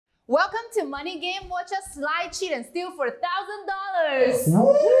Welcome to Money Game. Watch us slide, cheat, and steal for $1,000.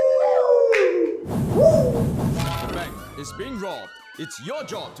 The bank is being robbed. It's your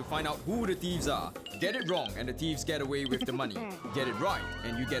job to find out who the thieves are. Get it wrong and the thieves get away with the money. Get it right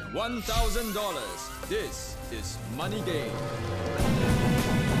and you get $1,000. This is Money Game.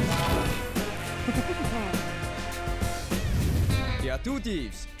 There are 2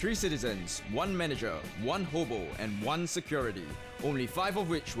 thieves, 3 citizens, 1 manager, 1 hobo, and 1 security. Only 5 of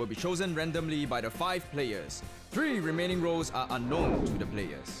which will be chosen randomly by the 5 players. 3 remaining roles are unknown to the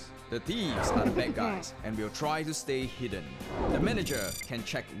players. The thieves are the bad guys and will try to stay hidden. The manager can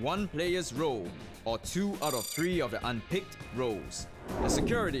check 1 player's role or 2 out of 3 of the unpicked roles. The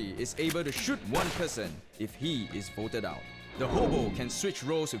security is able to shoot 1 person if he is voted out. The hobo can switch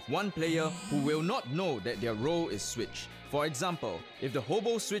roles with 1 player who will not know that their role is switched. For example, if the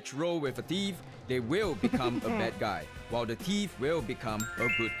hobo switch role with a thief, they will become a bad guy, while the thief will become a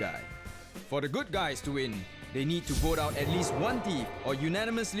good guy. For the good guys to win, they need to vote out at least 1 thief or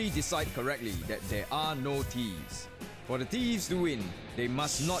unanimously decide correctly that there are no thieves. For the thieves to win, they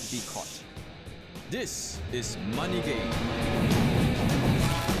must not be caught. This is Money Game.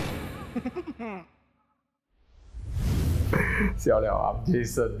 Xiao Liao, I'm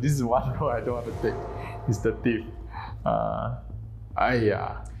Jason. This is one role I don't want to take. It's the thief. Hi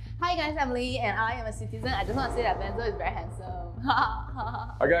guys, I'm Lee and I am a citizen. I just want to say that Benzo is very handsome.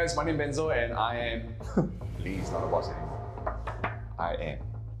 Hi guys, my name is Benzo and I am... Lee is not a boss anymore. I am.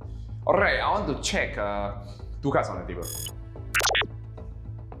 Alright, I want to check 2 cards on the table.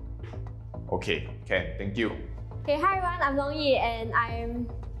 Okay, can. Thank you. Okay, hi everyone, I'm Lingyi and I'm...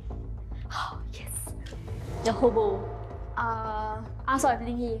 Oh, yes. The hobo. I'll start with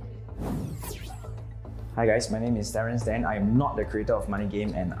Lingyi. Hi guys, my name is Terence Dan. I am not the creator of Money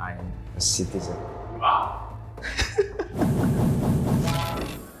Game and I am a citizen. Wow.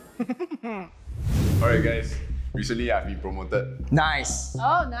 Alright guys, recently I've been promoted. Nice!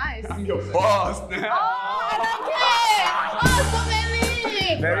 Oh, nice. I'm your boss! Oh, I like it! Oh, so many!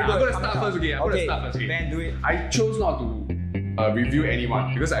 Very good. I'm gonna start first, okay? I'm gonna start first, okay? Ben, do it. I chose not to review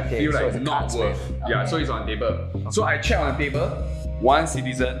anyone because I feel like so it's the not cards, worth. right? Yeah, so it's on the table. So I check on the table, 1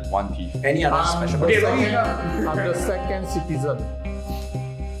 citizen, 1 thief. Any other special okay, person? I'm the second citizen.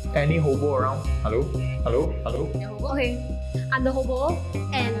 Any hobo around? Hello? Hello? Hello? Okay, I'm the hobo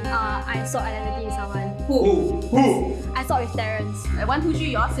and I saw identity with someone. Who? I saw with Terence. 1, 2, 3,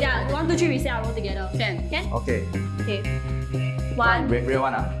 yours? Yeah, 1, 2, 3, we say our role together. Can. Okay. Okay. 1. Real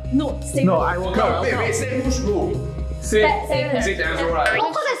one No, same No, role. I will No, come. wait, say who's rule? Say Terence. Terence rule, right? Oh,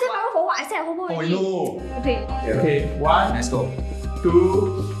 because I said my role for what? I said hobo Oh, already. no. Okay. Okay, 1, Let's go.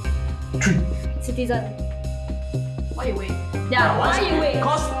 2, 3. Citizen. Why you wait? Yeah, why you wait?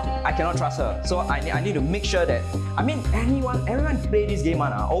 Because I cannot trust her. So I need to make sure that, I mean, everyone play this game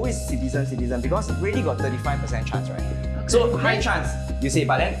always citizen because really got 35% chance, right? Okay. So high chance, you say,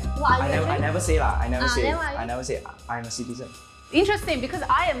 but then I never say lah. I never say I'm a citizen. Interesting, because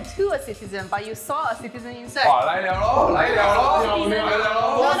I am too a citizen, but you saw a citizen inside. Oh, 来了咯，来了咯，来了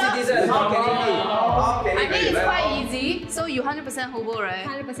咯。 Four citizens, how can it be? How can I it be? think it's quite easy. So you 100% hobo, right?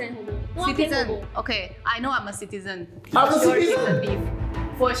 100% hobo. Not Citizen. hobo. Okay, I know I'm a citizen. I'm a For sure citizen. you're a thief.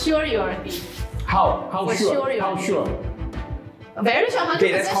 For sure you're a thief. How? How For sure? sure you're How a thief. sure? Very sure, 100%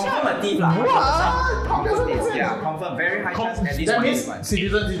 Okay, that's confirm sure. a thief lah. What? Confirm this, yeah, confirm. Very high chance at least That one means is one.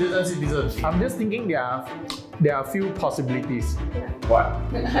 citizen. I'm just thinking there are a few possibilities. What?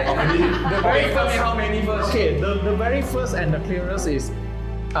 How many? The very Okay, tell me first. how many first. Okay, the very first and the clearest is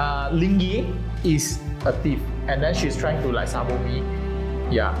Lingyi is a thief, and then she's trying to like sabo me.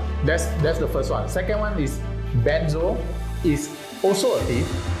 Yeah, that's the first one. Second one is Benzo is also a thief,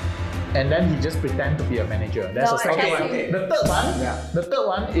 and then he just pretend to be a manager. That's No, the second one. okay. The third one, the third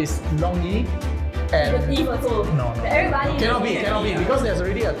one is Lingyi, and The thief also. no. Everybody Cannot be because there's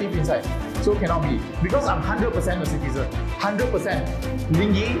already a thief inside. So cannot be because I'm 100% a citizen. 100%.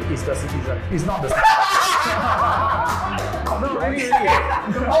 Lingyi is the citizen. It's not the citizen. No, really.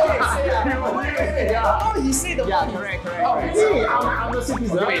 Oh, he said the Yeah, one. correct. Oh, really? I'm the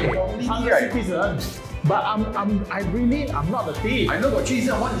citizen. Wait, I'm the citizen. But I'm not the thief. I know got 3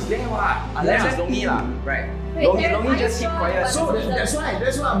 citizen, 1 is there what? Unless it's Longyi lah, right? Wait, Longyi are just you keep sure quiet. So that's why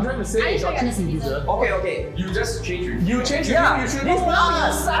I'm trying to Are say you it's sure got you're 3 the citizen? citizens. Okay. You just change with You change your Yeah, name, you should this know now you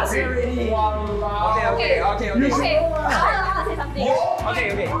us. sus already. Okay. Okay, I want to say something.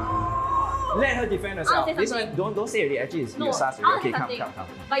 Okay. Let her defend I'll herself. say This something. one, don't say already. Actually, it's No, you sus I already. want to Okay, say something. come.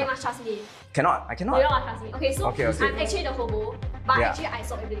 But you must trust me. I No, cannot. you don't must trust me. Okay, so Okay. I'm actually the hobo, but Yeah. actually I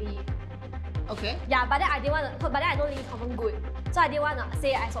saw everybody. Okay. Yeah, but then I didn't want to, but then I know Lingyi confirm good. So I didn't want to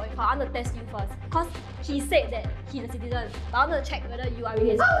say S1E4. I want to test you first. Because he said that he's a citizen. But I want to check whether you are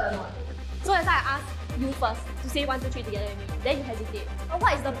really a citizen or not. So that's why I asked you first to say 1, 2, 3 together with me. Then you hesitate. But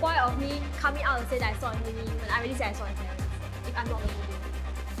what is the point of me coming out and say that I saw Lingyi when I really said I saw Terrence? If I'm not the hobo.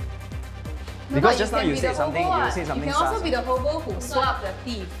 Because just now you said something, You can also be the hobo who swapped the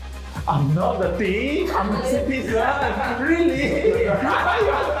thief. I'm not the thief, I'm the citizen. Really? Why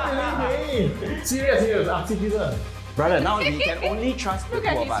you telling me? Serious, I'm citizen. Brother, now we can only trust the two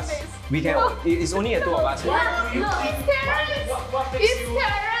of us. Face. We can. It's only the two of us. No, it's Terrence! It's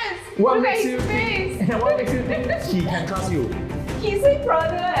Terrence! What Look makes at you his face! think? What makes you think he can trust you? He's a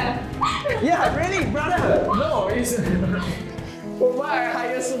brother! Yeah, really, brother. No, it's. Why I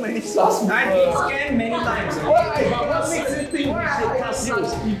hire so many sus people? I've been scammed many times. Why? But what makes you think we should trust you?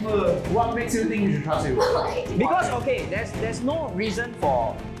 People. What makes you think we should trust you? Because okay, there's no reason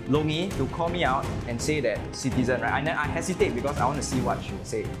for Lingyi to call me out and say that citizen, right? And then I hesitate because I want to see what she will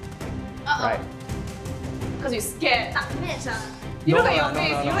say. Right? Because you're scared. Match. You No, look at your no,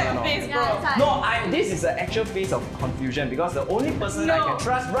 face, no, you look at no, your face, Yeah, bro. it's like, No, this is an actual phase of confusion because the only person I can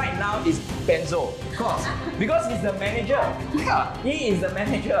trust right now is Benzo. Of course. Because he's the manager. Yeah, he is the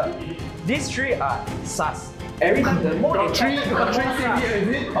manager. These three are sus. Every time the more Got three the more TV, sus. is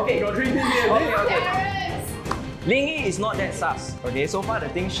it? Okay. Got 3 TV, is Okay, it? okay. Terrence! Lingyi is not that sus. Okay, so far the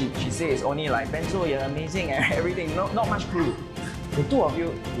thing she says is only like Benzo, you're amazing and everything. Not much clue. The two of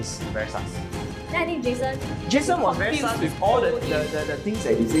you is very sus. then I think Jason was very sus with all the things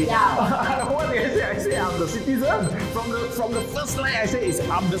that he said. Yeah. What did I say? I say I'm the citizen. From the first line I say is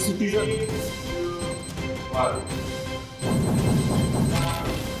I'm the citizen. What?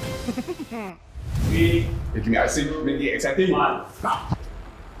 Give me, I say, make it exciting.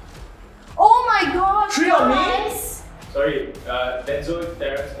 Oh my god! 3 of me? guys! Sorry, Benzo,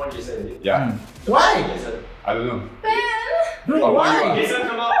 Terrence, one Jason, is it? Yeah, Why? Jason. I don't know. Ben! Oh, why you are? Jason,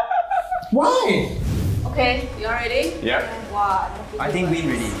 come out! Why? Okay, you all ready? Yeah. Wow. I think win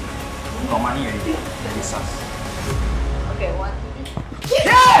really. Got money already. That is sus. Okay, 1.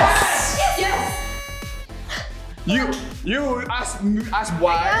 Yes! Yes! You ask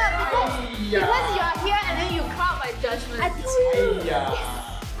why? Because you are here and then you cloud my judgment. I told you. Yeah.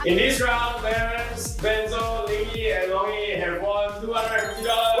 In this round, Terrence, Benzo, Lingyi, and Longyi have won $250.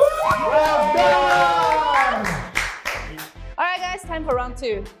 Well done! Alright guys, time for round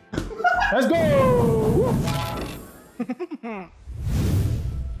 2. Let's go!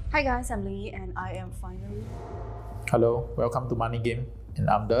 Hi guys, I'm Lingyi and I am finally... Hello, welcome to Money Game, and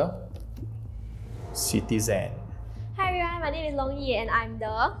I'm the citizen. Hi everyone, my name is Longyi and I'm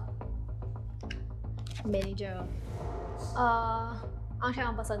the manager. I'll check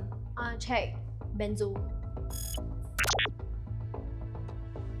one person. I'll check Benzo.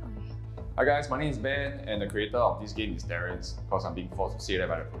 Hi guys, my name is Ben, and the creator of this game is Terrence. Because I'm being forced to say that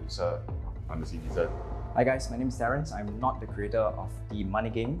by the producer, I'm the citizen. Hi guys, my name is Terrence. I'm not the creator of the money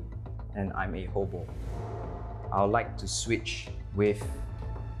game and I'm a hobo. I would like to switch with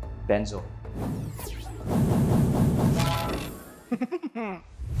Benzo.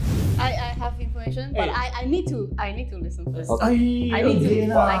 I have information, but I need to listen first. Okay. I need to.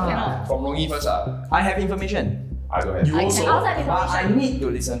 Again, I cannot. From Longyi first I have information. I don't have. You I also. can also have But I information. need to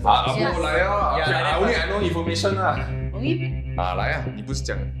listen first. Yes. 来啊 Yeah, okay, like I that only first. I know information 啊 Only 来啊你不是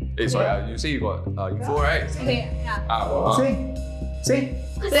讲 sorry you say you got info right okay, yeah. 我 Say.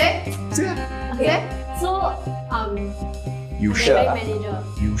 Say. Okay. So You the sure? bank ah? manager.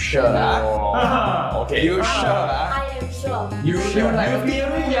 You sure? ah? okay You sure? ah? I am sure. You sure? You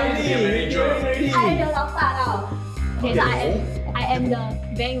theory already. I am the 老大 now. Okay, so I am the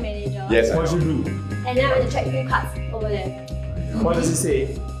bank manager. yes I What know. you do? And then I went to check 2 cards over there. What does it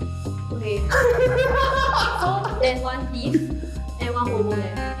say? Okay. So there's one thief and one hobo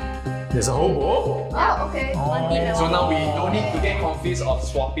there. There's a hobo? Yeah, okay. One thief and So one now we hobo. don't need to get confused of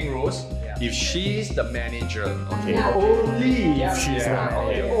swapping roles. If she's the manager, okay. Yeah. Only if she's Yeah, not.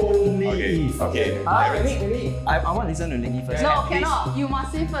 okay. Only Okay, if. okay. Maybe. I want to listen to Lingyi first. No, At least- cannot. You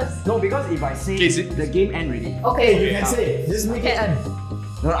must say first. No, because if I say Okay, is it- the game end already. Okay. You can say. Just make it Okay. end.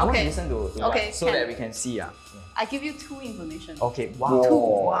 No, I want to Okay. listen to Okay, so can. that we can see. I give you 2 information. Okay, wow.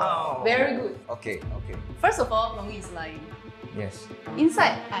 Wow. Very good. Okay, okay. First of all, Longyi is lying. Yes.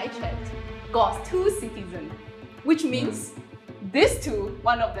 Inside, I checked. Got 2 citizens, which means these 2,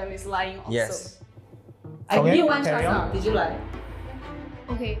 one of them is lying also. Yes. I give you 1 Carry chance on. now. Did you lie?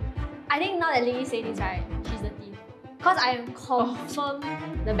 Okay. I think now that Lingyi say this, right, she's the thief. Because I am confirm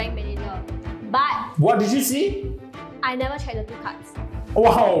the bank manager. But What did you see? I never checked the 2 cards.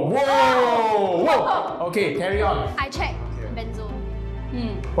 Wow! Whoa! Whoa! Okay, carry on. I checked Benzo.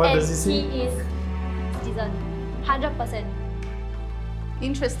 What does he say? He is citizen, 100%.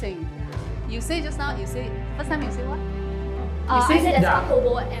 Interesting. You say just now, first time you say what? I said there's one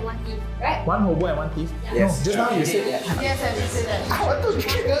hobo and one thief, right? One hobo and one thief? Yeah. Yes. No, just now you said Yes, I did say that. I want to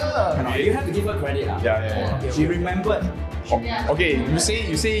trigger. You have to give her credit. Yeah. She remembered. Okay, you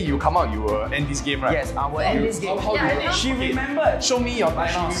say you come out, you will end this game, right? Yes, I will end this game. How do you end? She remembered. Show me your But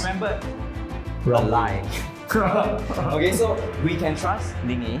she dinos. remembered a lie. Okay, so we can trust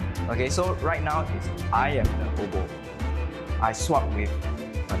Lingyi. Okay, so right now I am the hobo. I swap with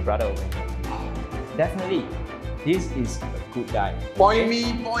my brother over here. Definitely, this is a good guy. Point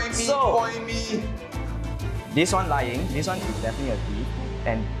me. This one lying, this one is definitely a thief.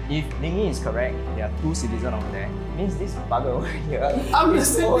 And if Lingyi is correct, there are two citizens over there. Means this bugger over here. I'm the is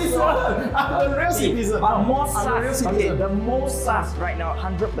citizen. also I'm the real citizen. But more I'm the real sus. Okay, citizen. the most sus right now,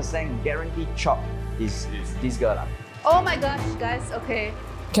 100% guaranteed chop is this girl. Oh my gosh, guys, okay.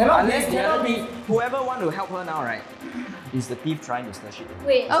 Unless the other thief, whoever want to help her now, right, is the thief trying to snatch it.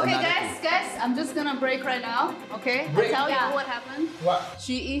 Wait. Okay, another guys, I'm just gonna break right now, okay? Break. I'll tell Yeah. you what happened. What?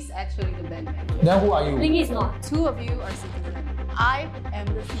 She is actually the bad man. Then who are you? Lingyi is not. Two of you are citizens. I am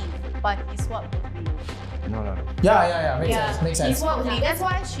the thief, but he swapped with me. No. Yeah. Makes He sense. swapped with me. That's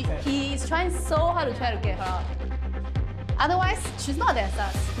why he is trying so hard to try to get her out. Otherwise, she's not that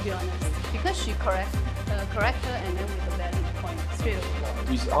sus, to be honest. Because she correct her and then with a valid point straight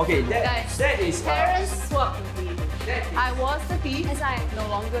away. Okay, Guys, that is... parents swapped with me. that is- I was the thief, That's right. no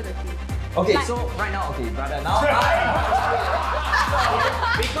longer the thief. Okay, Like- so right now, okay, brother, now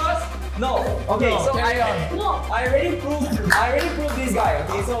because okay, so carry on. I already proved this guy.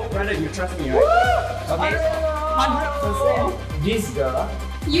 Okay, so brother, you trust me, right? Okay, 100% this girl.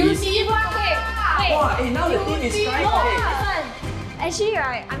 You is- see what? Wait. Wow, now the team is trying. No, Okay. listen. Actually,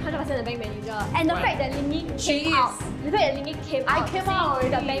 right, I'm 100% the bank manager. And the fact that Lingyi came out, the fact that Lingyi came out, came saying out the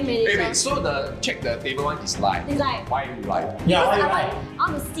bank manager. Wait, so check the table one is lie. It's like, Why you lie? Yeah, because why you I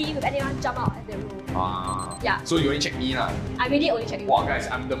want to see if anyone jump out at the room. Yeah. So you only check me lah. I really only check you. Wow, guys,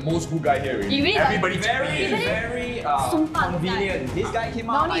 I'm the most good guy here. Already. You really Everybody check me. Very Sumpah, convenient. This guy came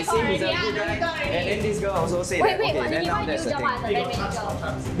out, No I need say he's a already, good no guy, need already. and then this girl also said Wait, that, okay, what? then Lingyi, now why that's you the jump out at thing. the bank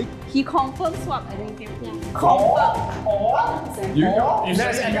manager? He confirmed swap, I think him.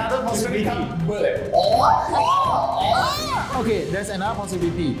 There's another possibility. Okay, there's another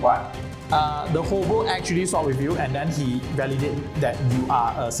possibility. What? The hobo actually swapped with you, and then he validated that you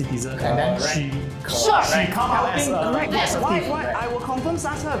are a citizen, and then she come out as a Correct. as a Why? thief. Why? I will confirm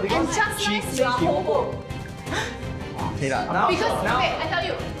sus her because And just she nice, says you are she hobo. Okay lah. Now, Because, now, okay, I tell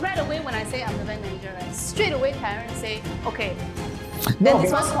you, right away when I say I'm the bank manager, right, straight away parents say, okay, No, then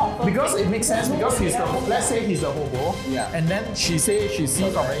this one's confirmed. because it makes sense. Because he's the let's say he's the hobo, Yeah. and then she see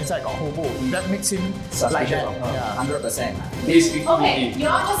from the inside got hobo. That makes him like that. Yeah. 100%. Basically, Okay, you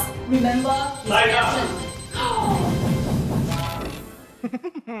all just remember his Line up. reaction.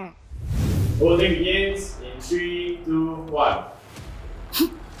 Voting begins in 3, 2, 1.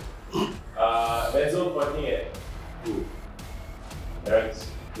 Benzo pointing at who? Parents.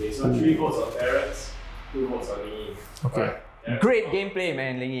 Okay, so 3 votes on parents, 2 votes on me. Okay. Yeah. Great gameplay,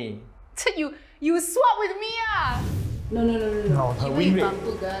 man, Lingyi. You swap with me, ah? No. No, her Even win if rate. I'm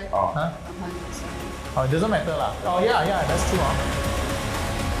good guy, Huh? I'm 100%. Oh, it doesn't matter lah. Oh yeah, that's true.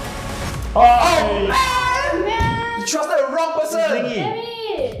 Oh, You trusted the wrong person.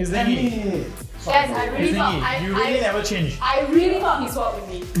 It's Lingyi. Guys, I really thought, You really never change. I really thought he swapped with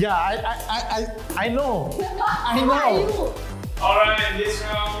me. Yeah, I know. I Who are know. you? Alright, this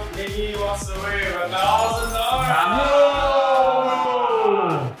round, Lingyi walks away with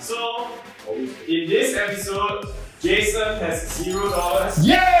 $1,000. So, in this episode, Jason has $0.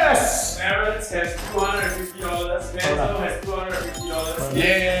 Yes! Parents has $250. Benzo has $250.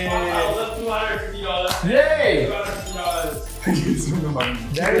 Yay! $1,250. Yay! $250.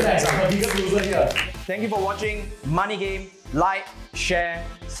 Very nice. I'm the biggest loser here. Thank you for watching Money Game. Like, share,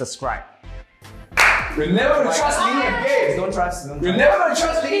 subscribe. We're never gonna trust Lingyi again. Don't trust. We're never gonna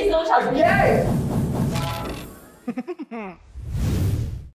trust Lingyi Please don't trust me. again.